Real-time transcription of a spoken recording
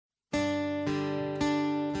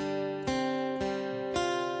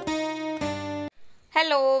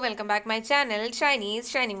Hello, welcome back my channel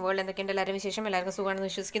Shyni World എന്തൊക്കെയുണ്ട് എല്ലാവരും വിശേഷം എല്ലാവർക്കും സുഖമാണെന്ന്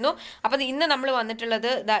വിശ്വസിക്കുന്നു. അപ്പോൾ ഇന്ന് നമ്മൾ വന്നിട്ടുള്ളത്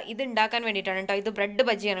ഇത് ഉണ്ടാക്കാൻ വേണ്ടിയിട്ടാണ് കേട്ടോ. ഇത് ബ്രെഡ്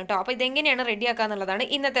ബജ്ജിയാണ് കേട്ടോ. അപ്പോൾ ഇതെങ്ങനെയാണ് റെഡിയാക്കുക എന്നുള്ളതാണ്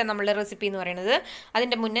ഇന്നത്തെ നമ്മളുടെ റെസിപ്പി എന്ന് പറയുന്നത്.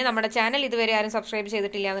 അതിന്റെ മുന്നേ നമ്മുടെ ചാനൽ ഇതുവരെ ആരും സബ്സ്ക്രൈബ്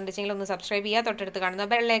ചെയ്തിട്ടില്ല എന്നുണ്ടെങ്കിൽ ഒന്ന് സബ്സ്ക്രൈബ് ചെയ്യുക. തൊട്ടടുത്ത് കാണുന്ന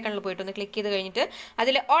ബെൽ ഐക്കണിൽ പോയിട്ട് ഒന്ന് ക്ലിക്ക് ചെയ്ത് കഴിഞ്ഞിട്ട്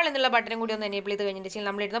അതിൽ ഓൾ എന്നുള്ള ബട്ടണും കൂടി ഒന്ന് എനേബിൾ ചെയ്ത് കഴിഞ്ഞിട്ടുണ്ടെങ്കിൽ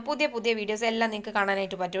നമ്മളിടുന്ന പുതിയ വീഡിയോസ് എല്ലാം നിങ്ങൾക്ക്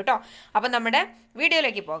കാണാനായിട്ട് പറ്റും കേട്ടോ. അപ്പോൾ നമ്മുടെ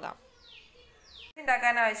വീഡിയോയിലേക്ക് പോകാം.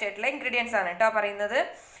 ഉണ്ടാക്കാൻ ആവശ്യമായിട്ടുള്ള ഇൻഗ്രീഡിയൻസ് ആണ് കേട്ടോ പറയുന്നത്.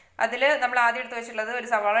 അതിൽ നമ്മൾ ആദ്യം എടുത്ത് വെച്ചിട്ടുള്ളത് ഒരു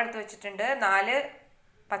സവാള എടുത്ത് വെച്ചിട്ടുണ്ട്, 4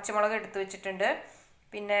 പച്ചമുളക് എടുത്ത് വെച്ചിട്ടുണ്ട്,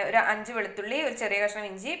 പിന്നെ ഒരു 5 വെളുത്തുള്ളി, ഒരു ചെറിയ കഷ്ണം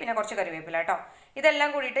ഇഞ്ചി, പിന്നെ കുറച്ച് കറിവേപ്പില കേട്ടോ. ഇതെല്ലാം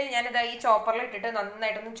കൂടിയിട്ട് ഞാനിതാ ഈ ചോപ്പറിൽ ഇട്ടിട്ട്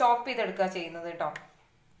നന്നായിട്ടൊന്ന് ചോപ്പ് ചെയ്തെടുക്കുക ചെയ്യുന്നത് കേട്ടോ.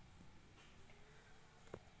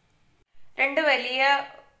 2 വലിയ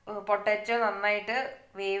പൊട്ടാറ്റോ നന്നായിട്ട്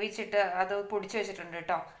വേവിച്ചിട്ട് അത് പൊടിച്ചു വെച്ചിട്ടുണ്ട്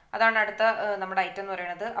കേട്ടോ. അതാണ് അടുത്ത നമ്മുടെ ഐറ്റം എന്ന്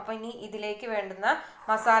പറയുന്നത്. അപ്പോൾ ഇനി ഇതിലേക്ക് വേണ്ടുന്ന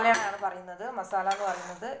മസാലയാണ് പറയുന്നത്. മസാല എന്ന്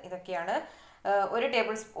പറയുന്നത് ഇതൊക്കെയാണ്.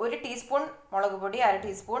 1 ടീസ്പൂൺ മുളക് പൊടി, 1/2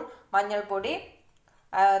 ടീസ്പൂൺ മഞ്ഞൾപ്പൊടി,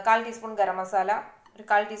 1/4 ടീസ്പൂൺ ഗരം മസാല, ഒരു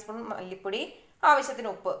 1/4 ടീസ്പൂൺ മല്ലിപ്പൊടി, ആവശ്യത്തിന്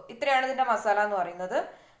ഉപ്പ്. ഇത്രയാണ് ഇതിൻ്റെ മസാല എന്ന് പറയുന്നത്.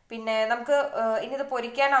 പിന്നെ നമുക്ക് ഇനി ഇത്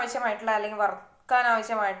പൊരിക്കാൻ ആവശ്യമായിട്ടുള്ള അല്ലെങ്കിൽ വറുക്കാൻ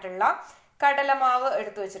ആവശ്യമായിട്ടുള്ള കടലമാവ്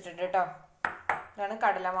എടുത്തു വെച്ചിട്ടുണ്ട് കേട്ടോ. ഇതാണ്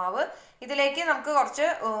കടലമാവ്. ഇതിലേക്ക് നമുക്ക് കുറച്ച്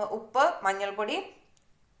ഉപ്പ്, മഞ്ഞൾപ്പൊടി,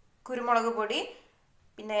 കുരുമുളക് പൊടി,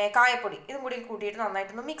 പിന്നെ കായപ്പൊടി ഇതും കൂടി കൂട്ടിയിട്ട്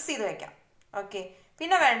നന്നായിട്ടൊന്ന് മിക്സ് ചെയ്ത് വെക്കാം. ഓക്കെ.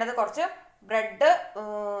 പിന്നെ വേണ്ടത് കുറച്ച് ബ്രെഡ്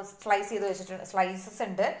സ്ലൈസ് ചെയ്ത് വെച്ചിട്ടുണ്ട്, സ്ലൈസസ്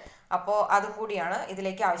ഉണ്ട്. അപ്പോൾ അതും കൂടിയാണ്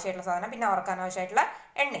ഇതിലേക്ക് ആവശ്യമായിട്ടുള്ള സാധനം. പിന്നെ വറുക്കാൻ ആവശ്യമായിട്ടുള്ള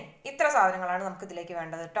എണ്ണ. ഇത്ര സാധനങ്ങളാണ് നമുക്ക് ഇതിലേക്ക്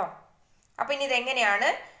വേണ്ടത് കേട്ടോ. അപ്പോൾ ഇനി ഇതെങ്ങനെയാണ്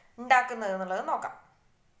ഉണ്ടാക്കുന്നത് എന്നുള്ളത് നോക്കാം.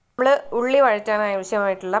 നമ്മൾ ഉള്ളി വഴറ്റാൻ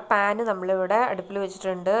ആവശ്യമായിട്ടുള്ള പാന് നമ്മളിവിടെ അടുപ്പിൽ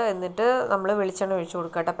വെച്ചിട്ടുണ്ട്. എന്നിട്ട് നമ്മൾ വെളിച്ചെണ്ണ ഒഴിച്ചു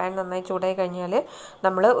കൊടുക്കുക കേട്ടോ. പാൻ നന്നായി ചൂടായി കഴിഞ്ഞാൽ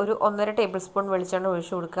നമ്മൾ ഒരു 1.5 ടേബിൾ സ്പൂൺ വെളിച്ചെണ്ണ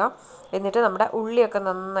ഒഴിച്ചു കൊടുക്കുക. എന്നിട്ട് നമ്മുടെ ഉള്ളിയൊക്കെ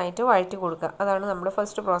നന്നായിട്ട് വഴറ്റി കൊടുക്കുക. അതാണ് നമ്മുടെ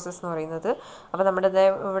ഫസ്റ്റ് പ്രോസസ്സ് എന്ന് പറയുന്നത്. അപ്പോൾ നമ്മുടെ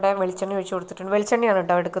ഇവിടെ വെളിച്ചെണ്ണ ഒഴിച്ചു കൊടുത്തിട്ടുണ്ട്. വെളിച്ചെണ്ണയാണ്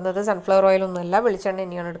കേട്ടോ എടുക്കുന്നത്, സൺഫ്ലവർ ഓയിലൊന്നുമല്ല, വെളിച്ചെണ്ണ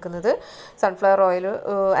തന്നെയാണ് എടുക്കുന്നത്. സൺഫ്ലവർ ഓയിൽ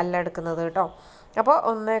അല്ല എടുക്കുന്നത് കേട്ടോ. അപ്പോൾ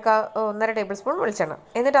 1.5 ടേബിൾ സ്പൂൺ വെളിച്ചെണ്ണ.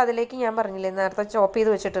 എന്നിട്ട് അതിലേക്ക് ഞാൻ പറഞ്ഞില്ലേ നേരത്തെ ചോപ്പ്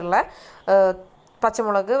ചെയ്ത് വെച്ചിട്ടുള്ള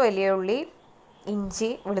പച്ചമുളക്, വലിയ ഉള്ളി, ഇഞ്ചി,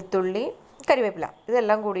 വെളുത്തുള്ളി, കറിവേപ്പില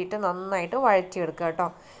ഇതെല്ലാം കൂടിയിട്ട് നന്നായിട്ട് വഴറ്റിയെടുക്കുക കേട്ടോ.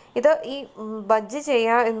 ഇത് ഈ ബജ്ജി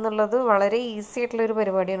ചെയ്യുക എന്നുള്ളത് വളരെ ഈസി ആയിട്ടുള്ളൊരു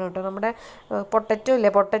പരിപാടിയാണ് കേട്ടോ. നമ്മുടെ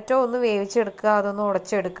പൊട്ടറ്റോ ഒന്ന് വേവിച്ചെടുക്കുക, അതൊന്ന്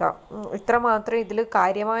ഉടച്ചെടുക്കുക. ഇത്ര മാത്രമേ ഇതിൽ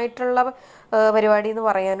കാര്യമായിട്ടുള്ള പരിപാടി എന്ന്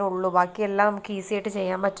പറയാനുള്ളൂ. ബാക്കിയെല്ലാം നമുക്ക് ഈസി ആയിട്ട്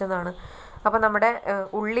ചെയ്യാൻ പറ്റുന്നതാണ്. അപ്പോൾ നമ്മുടെ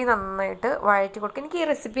ഉള്ളി നന്നായിട്ട് വഴറ്റി കൊടുക്കുക. എനിക്ക് ഈ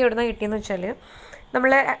റെസിപ്പി എവിടെ നിന്നാണ് കിട്ടിയെന്ന് വെച്ചാൽ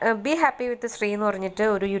നമ്മളെ ബി ഹാപ്പി വിത്ത് ശ്രീ എന്ന് പറഞ്ഞിട്ട്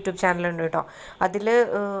ഒരു യൂട്യൂബ് ചാനലുണ്ട് കേട്ടോ. അതിൽ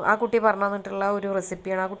ആ കുട്ടി പറഞ്ഞു തന്നിട്ടുള്ള ഒരു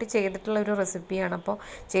റെസിപ്പിയാണ്, ആ കുട്ടി ചെയ്തിട്ടുള്ള ഒരു റെസിപ്പിയാണ്. അപ്പോൾ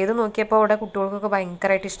ചെയ്ത് നോക്കിയപ്പോൾ അവിടെ കുട്ടികൾക്കൊക്കെ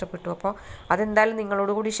ഭയങ്കരമായിട്ട് ഇഷ്ടപ്പെട്ടു. അപ്പോൾ അതെന്തായാലും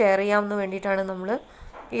നിങ്ങളോട് കൂടി ഷെയർ ചെയ്യാമെന്ന് വേണ്ടിയിട്ടാണ് നമ്മൾ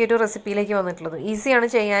ഈ ഒരു റെസിപ്പിയിലേക്ക് വന്നിട്ടുള്ളത്. ഈസിയാണ്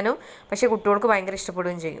ചെയ്യാനും, പക്ഷേ കുട്ടികൾക്ക് ഭയങ്കര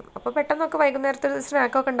ഇഷ്ടപ്പെടുകയും ചെയ്യും. അപ്പോൾ പെട്ടെന്നൊക്കെ വൈകുന്നേരത്തെ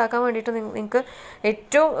സ്നാക്കൊക്കെ ഉണ്ടാക്കാൻ വേണ്ടിയിട്ട് നിങ്ങൾക്ക്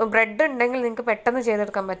ഏറ്റവും ബ്രെഡ് ഉണ്ടെങ്കിൽ നിങ്ങൾക്ക് പെട്ടെന്ന്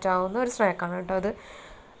ചെയ്തെടുക്കാൻ പറ്റാവുന്ന ഒരു സ്നാക്കാണ് കേട്ടോ അത്.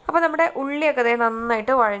 അപ്പോൾ നമ്മുടെ ഉള്ളിയൊക്കെ അതേ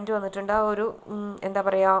നന്നായിട്ട് വഴഞ്ഞു വന്നിട്ടുണ്ട്. ആ ഒരു എന്താ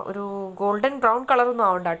പറയുക, ഒരു ഗോൾഡൻ ബ്രൗൺ കളറൊന്നും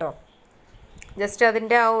ആവണ്ട കേട്ടോ. ജസ്റ്റ്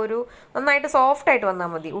അതിൻ്റെ ആ ഒരു നന്നായിട്ട് സോഫ്റ്റായിട്ട് വന്നാൽ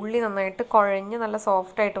മതി. ഉള്ളി നന്നായിട്ട് കുഴഞ്ഞ് നല്ല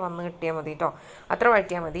സോഫ്റ്റായിട്ട് വന്ന് കിട്ടിയാൽ മതി കേട്ടോ. അത്ര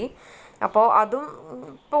വഴറ്റിയാൽ മതി. അപ്പോൾ അതും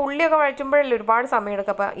ഇപ്പോൾ ഉള്ളിയൊക്കെ വഴറ്റുമ്പോഴല്ലേ ഒരുപാട് സമയം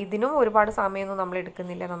എടുക്കുക. അപ്പോൾ ഇതിനും ഒരുപാട് സമയമൊന്നും നമ്മൾ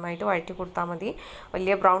എടുക്കുന്നില്ല. നന്നായിട്ട് വഴറ്റി കൊടുത്താൽ മതി.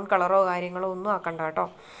 വലിയ ബ്രൗൺ കളറോ കാര്യങ്ങളോ ഒന്നും ആക്കണ്ട കേട്ടോ.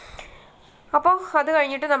 അപ്പോൾ അത്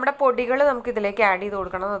കഴിഞ്ഞിട്ട് നമ്മുടെ പൊടികൾ നമുക്ക് ഇതിലേക്ക് ആഡ് ചെയ്ത്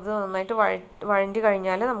കൊടുക്കണം. അത് നന്നായിട്ട് വഴഞ്ഞു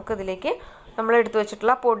കഴിഞ്ഞാൽ നമുക്കിതിലേക്ക് നമ്മൾ എടുത്തു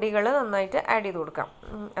വെച്ചിട്ടുള്ള പൊടികൾ നന്നായിട്ട് ആഡ് ചെയ്ത് കൊടുക്കാം.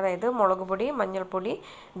 അതായത് മുളക് പൊടി, മഞ്ഞൾപ്പൊടി,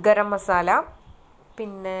 ഗരം മസാല,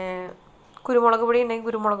 പിന്നെ കുരുമുളക് പൊടി ഉണ്ടെങ്കിൽ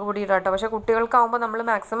കുരുമുളക് പൊടി ഇടാം കേട്ടോ. പക്ഷേ കുട്ടികൾക്കാവുമ്പോൾ നമ്മൾ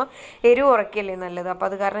മാക്സിമം എരിവ് കുറയ്ക്കല്ലേ നല്ലത്. അപ്പോൾ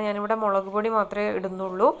അത് കാരണം ഞാനിവിടെ മുളക് പൊടി മാത്രമേ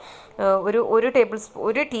ഇടുന്നുള്ളൂ.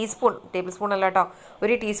 ഒരു ടീസ്പൂൺ അല്ല കേട്ടോ,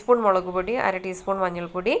 1 ടീസ്പൂൺ മുളക് പൊടി, 1/2 ടീസ്പൂൺ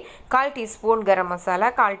മഞ്ഞൾപ്പൊടി, 1/4 ടീസ്പൂൺ ഗരം മസാല,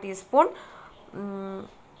 1/4 ടീസ്പൂൺ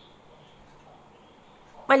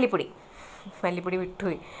മല്ലിപ്പൊടി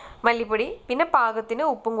വിട്ടുപോയി, മല്ലിപ്പൊടി, പിന്നെ പാകത്തിന്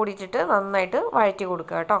ഉപ്പും കൂടിയിട്ടിട്ട് നന്നായിട്ട് വഴറ്റി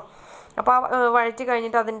കൊടുക്കുക കേട്ടോ. അപ്പോൾ വഴറ്റി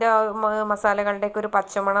കഴിഞ്ഞിട്ട് അതിൻ്റെ മസാലകളുടെയൊക്കെ ഒരു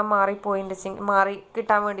പച്ചമണം മാറി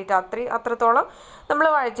കിട്ടാൻ വേണ്ടിയിട്ട് അത്രത്തോളം നമ്മൾ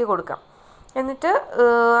വഴറ്റി കൊടുക്കാം. എന്നിട്ട്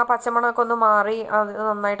ആ പച്ചമണമൊക്കെ ഒന്ന് മാറി അത്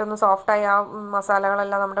നന്നായിട്ടൊന്ന് സോഫ്റ്റായി ആ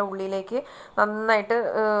മസാലകളെല്ലാം നമ്മുടെ ഉള്ളിലേക്ക് നന്നായിട്ട്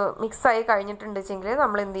മിക്സായി കഴിഞ്ഞിട്ടുണ്ടെങ്കിൽ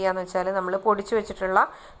നമ്മൾ എന്ത് ചെയ്യാന്ന് വെച്ചാൽ നമ്മൾ പൊടിച്ചു വെച്ചിട്ടുള്ള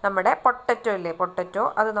നമ്മുടെ പൊട്ടറ്റോ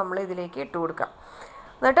അത് നമ്മൾ ഇതിലേക്ക് ഇട്ട് കൊടുക്കാം.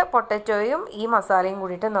 എന്നിട്ട് പൊട്ടറ്റോയും ഈ മസാലയും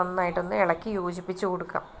കൂടിയിട്ട് നന്നായിട്ടൊന്ന് ഇളക്കി യോജിപ്പിച്ച്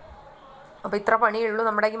കൊടുക്കാം. അപ്പോൾ ഇത്ര പണിയുള്ളൂ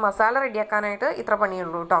നമ്മുടെ ഈ മസാല റെഡിയാക്കാനായിട്ട്, ഇത്ര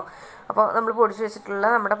പണിയുള്ളൂ കേട്ടോ. അപ്പോൾ നമ്മൾ പൊടിച്ച് വെച്ചിട്ടുള്ള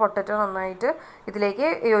നമ്മുടെ പൊട്ടറ്റോ നന്നായിട്ട് ഇതിലേക്ക്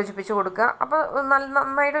യോജിപ്പിച്ച് കൊടുക്കുക. അപ്പോൾ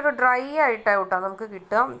നന്നായിട്ടൊരു ഡ്രൈ ആയിട്ടാണ് കേട്ടോ നമുക്ക്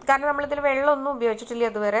കിട്ടുക. കാരണം നമ്മളിതിൽ വെള്ളമൊന്നും ഉപയോഗിച്ചിട്ടില്ല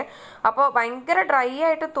അതുവരെ. അപ്പോൾ ഭയങ്കര ഡ്രൈ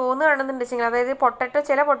ആയിട്ട് തോന്നുകയാണെന്നുണ്ടെങ്കിൽ, അതായത് പൊട്ടറ്റോ,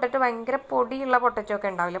 ചില പൊട്ടറ്റോ ഭയങ്കര പൊടിയുള്ള പൊട്ടറ്റോ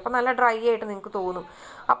ഒക്കെ ഉണ്ടാവില്ല, അപ്പോൾ നല്ല ഡ്രൈ ആയിട്ട് നിങ്ങൾക്ക് തോന്നും.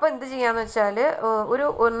 അപ്പോൾ എന്ത് ചെയ്യാന്ന് വെച്ചാൽ ഒരു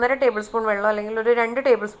 1.5 ടേബിൾ സ്പൂൺ വെള്ളം അല്ലെങ്കിൽ ഒരു 2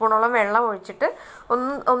 ടേബിൾ സ്പൂണോളം വെള്ളം ഒഴിച്ചിട്ട്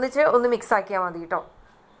ഒന്ന് മിക്സ് ആക്കിയാൽ മതി കേട്ടോ.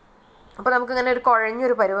 അപ്പോൾ നമുക്കിങ്ങനെ ഒരു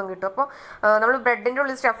കുഴഞ്ഞൊരു പരുവം കിട്ടും. അപ്പോൾ നമ്മൾ ബ്രെഡിൻ്റെ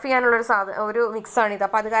ഉള്ളിൽ സ്റ്റഫ് ചെയ്യാനുള്ളൊരു ഒരു മിക്സാണിത്.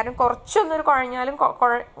 അപ്പോൾ അത് കാരണം കുറച്ചൊന്നൊരു കുഴഞ്ഞാലും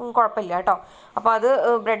കുഴപ്പമില്ല കേട്ടോ. അപ്പോൾ അത്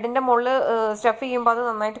ബ്രെഡിൻ്റെ മുകളിൽ സ്റ്റഫ് ചെയ്യുമ്പോൾ അത്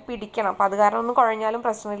നന്നായിട്ട് പിടിക്കണം. അപ്പോൾ അത് കാരണം ഒന്നും കുഴഞ്ഞാലും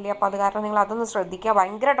പ്രശ്നമില്ല. അപ്പോൾ അത് കാരണം നിങ്ങൾ അതൊന്ന് ശ്രദ്ധിക്കുക,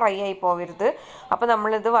 ഭയങ്കര ഡ്രൈ ആയി പോകരുത്. അപ്പോൾ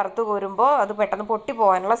നമ്മളിത് വറുത്ത് കോരുമ്പോൾ അത് പെട്ടെന്ന് പൊട്ടി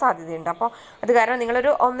പോകാനുള്ള സാധ്യതയുണ്ട്. അപ്പോൾ അത് കാരണം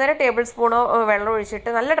നിങ്ങളൊരു 1.5 ടേബിൾ സ്പൂണോ വെള്ളം ഒഴിച്ചിട്ട്,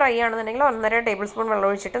 നല്ല ഡ്രൈ ആണെന്നുണ്ടെങ്കിൽ 1.5 ടേബിൾ സ്പൂൺ വെള്ളം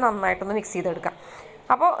ഒഴിച്ചിട്ട് നന്നായിട്ടൊന്ന് മിക്സ് ചെയ്തെടുക്കാം.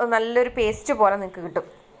 അപ്പോൾ നല്ലൊരു പേസ്റ്റ് പോലെ നിങ്ങൾക്ക് കിട്ടും.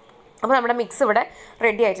 അപ്പോൾ നമ്മുടെ മിക്സ് ഇവിടെ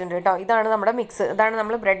റെഡി ആയിട്ടുണ്ട് കേട്ടോ. ഇതാണ് നമ്മുടെ മിക്സ്. ഇതാണ്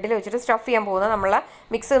നമ്മൾ ബ്രെഡിൽ വെച്ചിട്ട് സ്റ്റഫ് ചെയ്യാൻ പോകുന്ന നമ്മളെ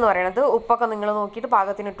മിക്സ് എന്ന് പറയുന്നത്. ഉപ്പൊക്കെ നിങ്ങൾ നോക്കിയിട്ട്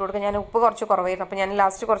പാകത്തിന് ഇട്ട് കൊടുക്കുക. ഞാൻ ഉപ്പ് കുറച്ച് കുറവായിരുന്നു, അപ്പോൾ ഞാൻ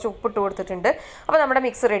ലാസ്റ്റ് കുറച്ച് ഉപ്പ് ഇട്ട് കൊടുത്തിട്ടുണ്ട്. അപ്പോൾ നമ്മുടെ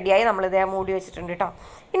മിക്സ് റെഡിയായി, നമ്മളിത് മൂടി വെച്ചിട്ടുണ്ട് കേട്ടോ.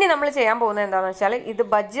 ഇനി നമ്മൾ ചെയ്യാൻ പോകുന്നത് എന്താണെന്ന് വെച്ചാൽ, ഇത്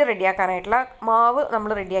ബജ്ജി റെഡിയാക്കാനായിട്ടുള്ള മാവ്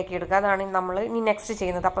നമ്മൾ റെഡിയാക്കി എടുക്കുക. അതാണ് നമ്മൾ ഇനി നെക്സ്റ്റ്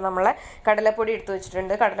ചെയ്യുന്നത്. അപ്പോൾ നമ്മൾ കടലപ്പൊടി എടുത്ത്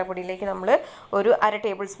വെച്ചിട്ടുണ്ട്. കടലപ്പൊടിയിലേക്ക് നമ്മൾ ഒരു 1/2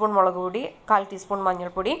 ടേബിൾ സ്പൂൺ മുളക് പൊടി, 1/4 ടീസ്പൂൺ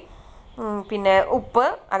മഞ്ഞൾപ്പൊടി, പിന്നെ ഉപ്പ്,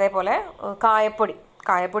 അതേപോലെ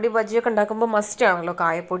കായപ്പൊടി ബജ്ജിയൊക്കെ ഉണ്ടാക്കുമ്പോൾ മസ്റ്റ് ആണല്ലോ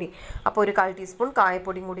കായപ്പൊടി. അപ്പോൾ ഒരു 1/4 ടീസ്പൂൺ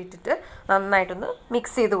കായപ്പൊടിയും കൂടി ഇട്ടിട്ട് നന്നായിട്ടൊന്ന്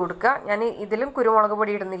മിക്സ് ചെയ്ത് കൊടുക്കുക. ഞാൻ ഇതിലും കുരുമുളക്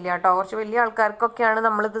പൊടി ഇടുന്നില്ല കേട്ടോ. കുറച്ച് വലിയ ആൾക്കാർക്കൊക്കെയാണ്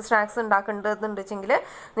നമ്മളിത് സ്നാക്സ് ഉണ്ടാക്കേണ്ടതെന്നുണ്ടെങ്കിൽ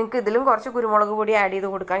നിങ്ങൾക്ക് ഇതിലും കുറച്ച് കുരുമുളക് പൊടി ആഡ് ചെയ്ത്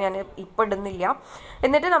കൊടുക്കുക. ഞാൻ ഇപ്പോൾ ഇടുന്നില്ല.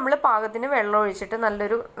 എന്നിട്ട് നമ്മൾ പാകത്തിന് വെള്ളം ഒഴിച്ചിട്ട്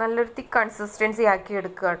നല്ലൊരു തിക്ക് കൺസിസ്റ്റൻസി ആക്കി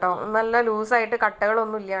എടുക്കുക കേട്ടോ. നല്ല ലൂസായിട്ട്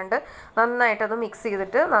കട്ടകളൊന്നും ഇല്ലാണ്ട് നന്നായിട്ടത് മിക്സ്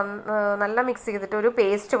ചെയ്തിട്ട് നല്ല മിക്സ് ചെയ്തിട്ട് ഒരു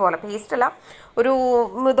പേസ്റ്റ് പോലെ, പേസ്റ്റല്ല, ഒരു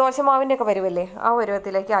ദോശമാവിൻ്റെ ഒക്കെ വരുമല്ലേ, ആ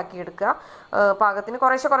പരുവത്തിലേക്ക് ആക്കിയെടുക്കുക. പാകത്തിന്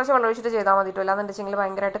കുറേശ്ശെ വെള്ളം ഒഴിച്ചിട്ട് ചെയ്താൽ മതി കേട്ടോ. അല്ലാന്നുണ്ടെങ്കിൽ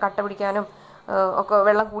ഭയങ്കരമായിട്ട് കട്ട പിടിക്കാനും ഒക്കെ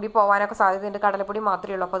വെള്ളം കൂടി പോകാനൊക്കെ സാധ്യതയുണ്ട്. കടലപ്പൊടി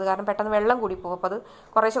മാത്രമേ ഉള്ളൂ, അപ്പോൾ അത് കാരണം പെട്ടെന്ന് വെള്ളം കൂടി പോകും. അപ്പോൾ അത്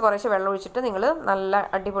കുറേശ്ശെ വെള്ളം ഒഴിച്ചിട്ട് നിങ്ങൾ നല്ല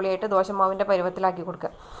അടിപൊളിയായിട്ട് ദോശമാവിൻ്റെ പരുവത്തിലാക്കി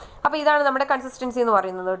കൊടുക്കുക. അപ്പോൾ ഇതാണ് നമ്മുടെ കൺസിസ്റ്റൻസി എന്ന്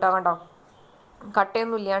പറയുന്നത് കേട്ടോ. കണ്ടോ,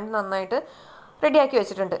 കട്ടയൊന്നും ഇല്ലാണ്ട് നന്നായിട്ട് റെഡിയാക്കി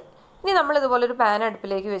വെച്ചിട്ടുണ്ട്. ഇനി നമ്മളിതുപോലെ ഒരു പാൻ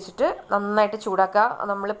അടുപ്പിലേക്ക് വെച്ചിട്ട് നന്നായിട്ട് ചൂടാക്കുക.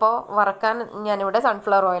 നമ്മളിപ്പോൾ വറക്കാൻ ഞാനിവിടെ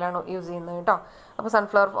സൺഫ്ലവർ ഓയിലാണ് യൂസ് ചെയ്യുന്നത് കേട്ടോ. അപ്പോൾ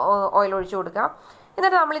സൺഫ്ലവർ ഓയിൽ ഒഴിച്ച് കൊടുക്കുക.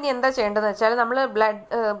 എന്നിട്ട് നമ്മളിനി എന്താ ചെയ്യേണ്ടതെന്ന് വെച്ചാൽ, നമ്മൾ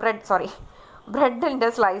ബ്രെഡിൻ്റെ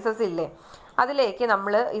സ്ലൈസസ് ഇല്ലേ, അതിലേക്ക്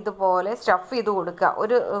നമ്മൾ ഇതുപോലെ സ്റ്റഫ് ചെയ്ത് കൊടുക്കുക.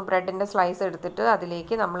 ഒരു ബ്രെഡിൻ്റെ സ്ലൈസ് എടുത്തിട്ട്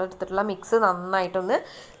അതിലേക്ക് നമ്മൾ എടുത്തിട്ടുള്ള മിക്സ് നന്നായിട്ടൊന്ന്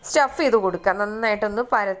സ്റ്റഫ് ചെയ്ത് കൊടുക്കുക. നന്നായിട്ടൊന്ന്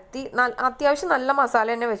പരത്തി അത്യാവശ്യം നല്ല മസാല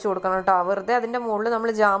തന്നെ വെച്ച് കൊടുക്കണം കേട്ടോ. വെറുതെ അതിൻ്റെ മുകളിൽ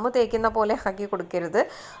നമ്മൾ ജാമ് തേക്കുന്ന പോലെ ആക്കി കൊടുക്കരുത്.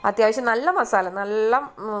 അത്യാവശ്യം നല്ല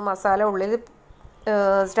മസാല ഉള്ളിൽ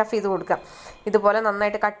സ്റ്റഫ് ചെയ്ത് കൊടുക്കുക. ഇതുപോലെ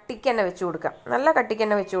നന്നായിട്ട് കട്ടിക്ക് തന്നെ വെച്ച് കൊടുക്കുക. നല്ല കട്ടിക്ക്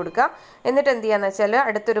തന്നെ വെച്ച് കൊടുക്കുക. എന്നിട്ട് എന്ത് ചെയ്യാന്ന് വെച്ചാൽ,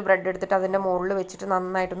 അടുത്തൊരു ബ്രെഡ് എടുത്തിട്ട് അതിൻ്റെ മുകളിൽ വെച്ചിട്ട്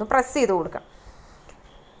നന്നായിട്ടൊന്ന് പ്രസ് ചെയ്ത് കൊടുക്കുക.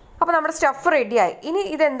 അപ്പോൾ നമ്മുടെ സ്റ്റഫ് റെഡിയായി. ഇനി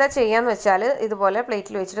ഇതെന്താ ചെയ്യാന്ന് വെച്ചാൽ, ഇതുപോലെ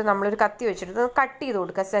പ്ലേറ്റിൽ വെച്ചിട്ട് നമ്മളൊരു കത്തി വെച്ചിട്ട് കട്ട് ചെയ്ത്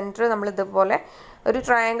കൊടുക്കുക. സെൻറ്റർ നമ്മൾ ഇതുപോലെ ഒരു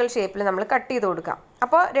ട്രയാങ്കിൾ ഷേപ്പിൽ നമ്മൾ കട്ട് ചെയ്ത് കൊടുക്കുക.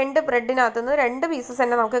 അപ്പോൾ 2 ബ്രെഡിനകത്തുനിന്ന് 2 പീസസ്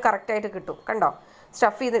തന്നെ നമുക്ക് കറക്റ്റായിട്ട് കിട്ടും. കണ്ടോ,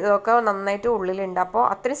 സ്റ്റഫ് ചെയ്ത് ഇതൊക്കെ നന്നായിട്ട് ഉള്ളിലുണ്ട്. അപ്പോൾ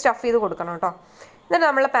അത്രയും സ്റ്റഫ് ചെയ്ത് കൊടുക്കണം കേട്ടോ. എന്നിട്ട്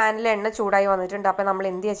നമ്മൾ പാനിൽ എണ്ണ ചൂടായി വന്നിട്ടുണ്ട്. അപ്പോൾ നമ്മൾ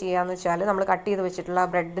എന്ത് ചെയ്യാന്ന് വെച്ചാൽ, നമ്മൾ കട്ട് ചെയ്ത് വെച്ചിട്ടുള്ള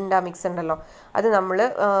ബ്രെഡിൻ്റെ ആ മിക്സ് ഉണ്ടല്ലോ, അത് നമ്മൾ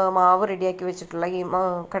മാവ് റെഡിയാക്കി വെച്ചിട്ടുള്ള ഈ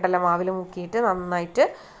കടല മാവിൽ മുക്കിയിട്ട് നന്നായിട്ട്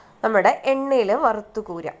നമ്മുടെ എണ്ണയിൽ വറുത്ത്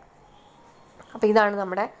കോരുക. അപ്പോൾ ഇതാണ്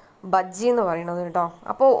നമ്മുടെ ബജ്ജി എന്ന് പറയുന്നത് കേട്ടോ.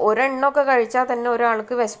 അപ്പോൾ ഒരെണ്ണമൊക്കെ കഴിച്ചാൽ തന്നെ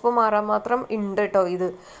ഒരാൾക്ക് വിശപ്പ് മാറാൻ മാത്രം ഉണ്ട് കേട്ടോ. ഇത്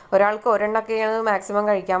ഒരാൾക്ക് ഒരെണ്ണമൊക്കെയാണ് മാക്സിമം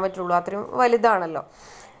കഴിക്കാൻ പറ്റുള്ളൂ, അത്രയും വലുതാണല്ലോ.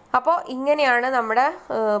 അപ്പോൾ ഇങ്ങനെയാണ് നമ്മുടെ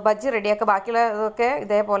ബജ്ജി റെഡിയാക്കുക. ബാക്കിയുള്ളതൊക്കെ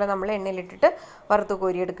ഇതേപോലെ നമ്മൾ എണ്ണയിലിട്ടിട്ട് വറുത്ത്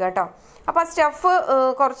കോരിയെടുക്കുക കേട്ടോ. അപ്പോൾ ആ സ്റ്റഫ്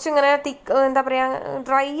കുറച്ചിങ്ങനെ എന്താ പറയുക,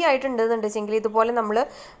 ഡ്രൈ ആയിട്ടുണ്ടെന്നുണ്ടെങ്കിൽ ഇതുപോലെ നമ്മൾ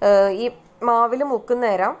ഈ മാവിൽ മുക്കുന്ന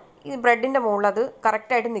നേരം ഈ ബ്രെഡിൻ്റെ മുകളിൽ അത്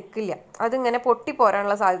കറക്റ്റായിട്ട് നിൽക്കില്ല, അതിങ്ങനെ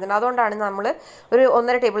പൊട്ടിപ്പോരാനുള്ള സാധ്യതയുണ്ട്. അതുകൊണ്ടാണ് നമ്മൾ ഒരു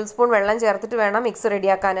 1.5 ടേബിൾ സ്പൂൺ വെള്ളം ചേർത്തിട്ട് വേണം മിക്സ്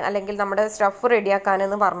റെഡിയാക്കാൻ, അല്ലെങ്കിൽ നമ്മുടെ സ്റ്റഫ്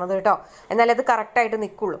റെഡിയാക്കാനെന്ന് പറഞ്ഞത് കേട്ടോ. എന്നാലേ അത് കറക്റ്റായിട്ട്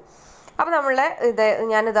നിൽക്കുള്ളൂ. അപ്പോൾ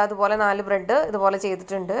ഞാനിത് അതുപോലെ 4 ബ്രെഡ് ഇതുപോലെ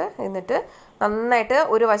ചെയ്തിട്ടുണ്ട്. എന്നിട്ട് നന്നായിട്ട്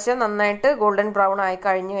ഒരു വശം നന്നായിട്ട് ഗോൾഡൻ ബ്രൗൺ ആയി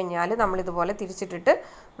കഴിഞ്ഞാൽ നമ്മളിതുപോലെ തിരിച്ചിട്ടിട്ട്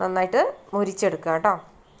നന്നായിട്ട് മൊരിച്ചെടുക്കുക കേട്ടോ.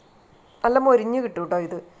 നല്ല മൊരിഞ്ഞ് കിട്ടും കേട്ടോ.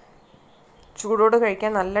 ഇത് ചൂടോട്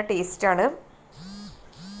കഴിക്കാൻ നല്ല ടേസ്റ്റാണ്.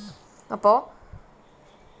 അപ്പോൾ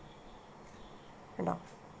ഉണ്ടോ,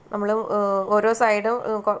 നമ്മൾ ഓരോ സൈഡും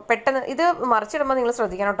പെട്ടെന്ന് ഇത് മറിച്ചിടുമ്പോൾ നിങ്ങൾ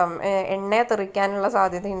ശ്രദ്ധിക്കണം കേട്ടോ, എണ്ണയെ തെറിക്കാനുള്ള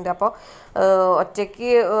സാധ്യതയുണ്ട്. അപ്പോൾ ഒറ്റയ്ക്ക്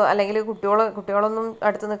അല്ലെങ്കിൽ കുട്ടികളൊന്നും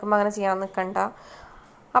അടുത്ത് നിൽക്കുമ്പോൾ അങ്ങനെ ചെയ്യാൻ നിൽക്കണ്ട.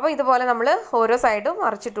 അപ്പോൾ ഇതുപോലെ നമ്മൾ ഓരോ സൈഡും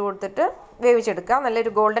മറിച്ചിട്ട് കൊടുത്തിട്ട് വേവിച്ചെടുക്കുക.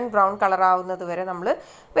 നല്ലൊരു ഗോൾഡൻ ബ്രൗൺ കളർ ആവുന്നത് വരെ നമ്മൾ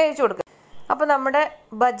വേവിച്ച് കൊടുക്കുക. അപ്പോൾ നമ്മുടെ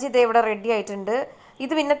ബജ്ജി ഇവിടെ റെഡി ആയിട്ടുണ്ട്.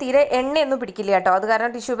 ഇത് പിന്നെ തീരെ എണ്ണയൊന്നും പിടിക്കില്ല കേട്ടോ. അത്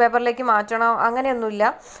കാരണം ടിഷ്യൂ പേപ്പറിലേക്ക് മാറ്റണം അങ്ങനെയൊന്നുമില്ല.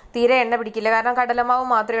 തീരെ എണ്ണ പിടിക്കില്ല. കാരണം കടലമാവ്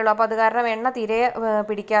മാത്രമേ ഉള്ളൂ. അപ്പോൾ അത് കാരണം എണ്ണ തീരെ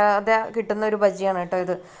പിടിക്കാതെ കിട്ടുന്ന ഒരു ബജ്ജിയാണ് കേട്ടോ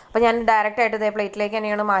ഇത്. അപ്പോൾ ഞാൻ ഡയറക്റ്റായിട്ട് ഇതേ പ്ലേറ്റിലേക്ക്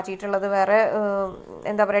തന്നെയാണ് മാറ്റിയിട്ടുള്ളത്. വേറെ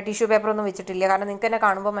എന്താ പറയുക, ടിഷ്യൂ പേപ്പറൊന്നും വെച്ചിട്ടില്ല. കാരണം നിങ്ങൾക്ക് തന്നെ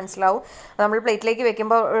കാണുമ്പോൾ മനസ്സിലാവും നമ്മൾ പ്ലേറ്റിലേക്ക്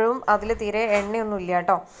വെക്കുമ്പോഴും അതിൽ തീരെ എണ്ണയൊന്നും ഇല്ല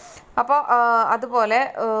കേട്ടോ. അപ്പോൾ അതുപോലെ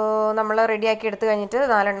നമ്മൾ റെഡിയാക്കി എടുത്ത് കഴിഞ്ഞിട്ട്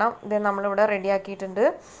 4 എണ്ണം ഇത് നമ്മളിവിടെ റെഡിയാക്കിയിട്ടുണ്ട്.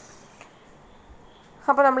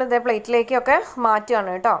 അപ്പോൾ നമ്മൾ ഇതേ പ്ലേറ്റിലേക്കൊക്കെ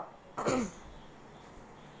മാറ്റുകയാണ് കേട്ടോ.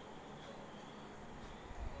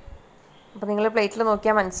 അപ്പോൾ നിങ്ങൾ പ്ലേറ്റിൽ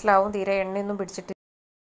നോക്കിയാൽ മനസ്സിലാവും തീരെ എണ്ണയൊന്നും പിടിച്ചിട്ട്.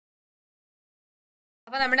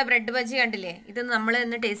 അപ്പോൾ നമ്മുടെ ബ്രെഡ് ബജ്ജി കണ്ടില്ലേ, ഇത് നമ്മൾ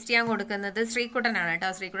ഇന്ന് ടേസ്റ്റ് ചെയ്യാൻ കൊടുക്കുന്നത് ശ്രീകുട്ടനാണ് കേട്ടോ.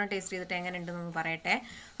 ശ്രീകുട്ടൻ ടേസ്റ്റ് ചെയ്തിട്ട് എങ്ങനെ ഉണ്ടെന്ന് പറയട്ടെ.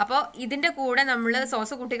 അപ്പോൾ ഇതിൻ്റെ കൂടെ നമ്മൾ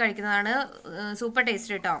സോസ് കൂട്ടി കഴിക്കുന്നതാണ് സൂപ്പർ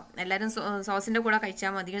ടേസ്റ്റ് കേട്ടോ. എല്ലാവരും സോസിൻ്റെ കൂടെ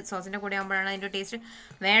കഴിച്ചാൽ മതി. സോസിൻ്റെ കൂടെ ആകുമ്പോഴാണ് അതിൻ്റെ ടേസ്റ്റ്.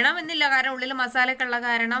 വേണമെന്നില്ല, കാരണം ഉള്ളിൽ മസാലയൊക്കെ ഉള്ള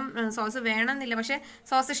കാരണം സോസ് വേണമെന്നില്ല. പക്ഷേ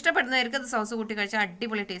സോസ് ഇഷ്ടപ്പെടുന്നവർക്ക് അത് സോസ് കൂട്ടി കഴിച്ചാൽ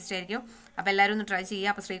അടിപൊളി ടേസ്റ്റ് ആയിരിക്കും. അപ്പോൾ എല്ലാവരും ഒന്ന് ട്രൈ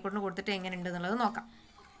ചെയ്യുക. അപ്പോൾ ശ്രീകുട്ടന് കൊടുത്തിട്ട് എങ്ങനെ ഉണ്ടെന്നുള്ളത് നോക്കാം.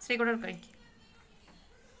 ശ്രീകുട്ടൻ കഴിക്കും.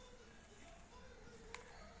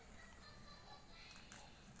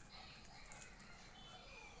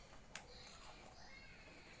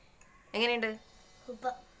 എങ്ങനെയുണ്ട്?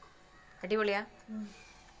 അടിപൊളിയാ.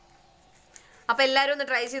 അപ്പോൾ എല്ലാവരും ഒന്ന്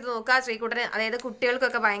ട്രൈ ചെയ്ത് നോക്കുക. ശ്രീകുട്ടന്, അതായത്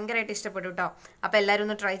കുട്ടികൾക്കൊക്കെ ഭയങ്കരമായിട്ട് ഇഷ്ടപ്പെടും കേട്ടോ. അപ്പോൾ എല്ലാവരും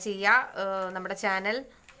ഒന്ന് ട്രൈ ചെയ്യുക. നമ്മുടെ ചാനൽ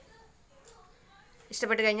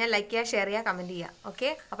ഇഷ്ടപ്പെട്ട് കഴിഞ്ഞാൽ ലൈക്ക് ചെയ്യുക, ഷെയർ ചെയ്യുക, കമൻറ്റ് ചെയ്യുക. ഓക്കെ,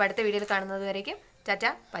 അപ്പോൾ അടുത്ത വീഡിയോയിൽ കാണുന്നത് വരേക്കും ടാറ്റ,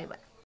 ബൈ ബൈ.